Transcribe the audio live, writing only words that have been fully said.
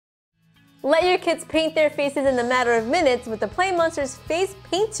Let your kids paint their faces in a matter of minutes with the PlayMonster's Face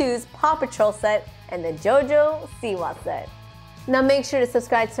Paintoos Paw Patrol set and the JoJo Siwa set. Now make sure to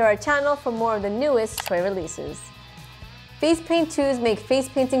subscribe to our channel for more of the newest toy releases. Face Paintoos make face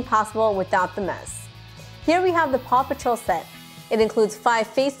painting possible without the mess. Here we have the Paw Patrol set. It includes 5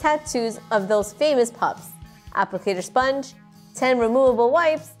 face tattoos of those famous pups, applicator sponge, 10 removable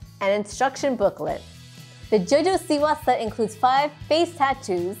wipes, and instruction booklet. The JoJo Siwa set includes 5 face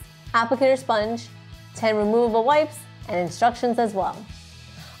tattoos, applicator sponge, 10 removable wipes, and instructions as well.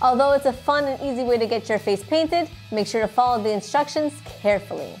 Although it's a fun and easy way to get your face painted, make sure to follow the instructions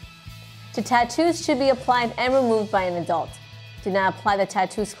carefully. The tattoos should be applied and removed by an adult. Do not apply the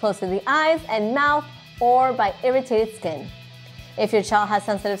tattoos close to the eyes and mouth or by irritated skin. If your child has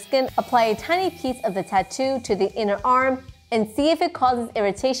sensitive skin, apply a tiny piece of the tattoo to the inner arm and see if it causes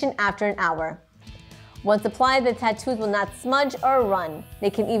irritation after an hour. Once applied, the tattoos will not smudge or run. They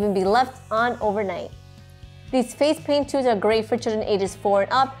can even be left on overnight. These face paintoos are great for children ages 4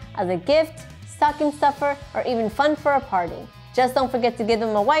 and up as a gift, stocking stuffer, or even fun for a party. Just don't forget to give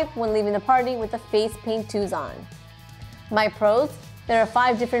them a wipe when leaving the party with the face paintoos on. My pros: there are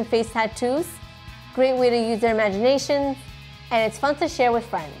 5 different face tattoos, great way to use their imagination, and it's fun to share with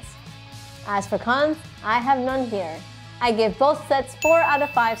friends. As for cons, I have none here. I give both sets 4 out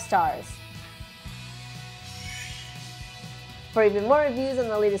of 5 stars. For even more reviews on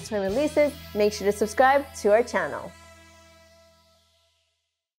the latest toy releases, make sure to subscribe to our channel.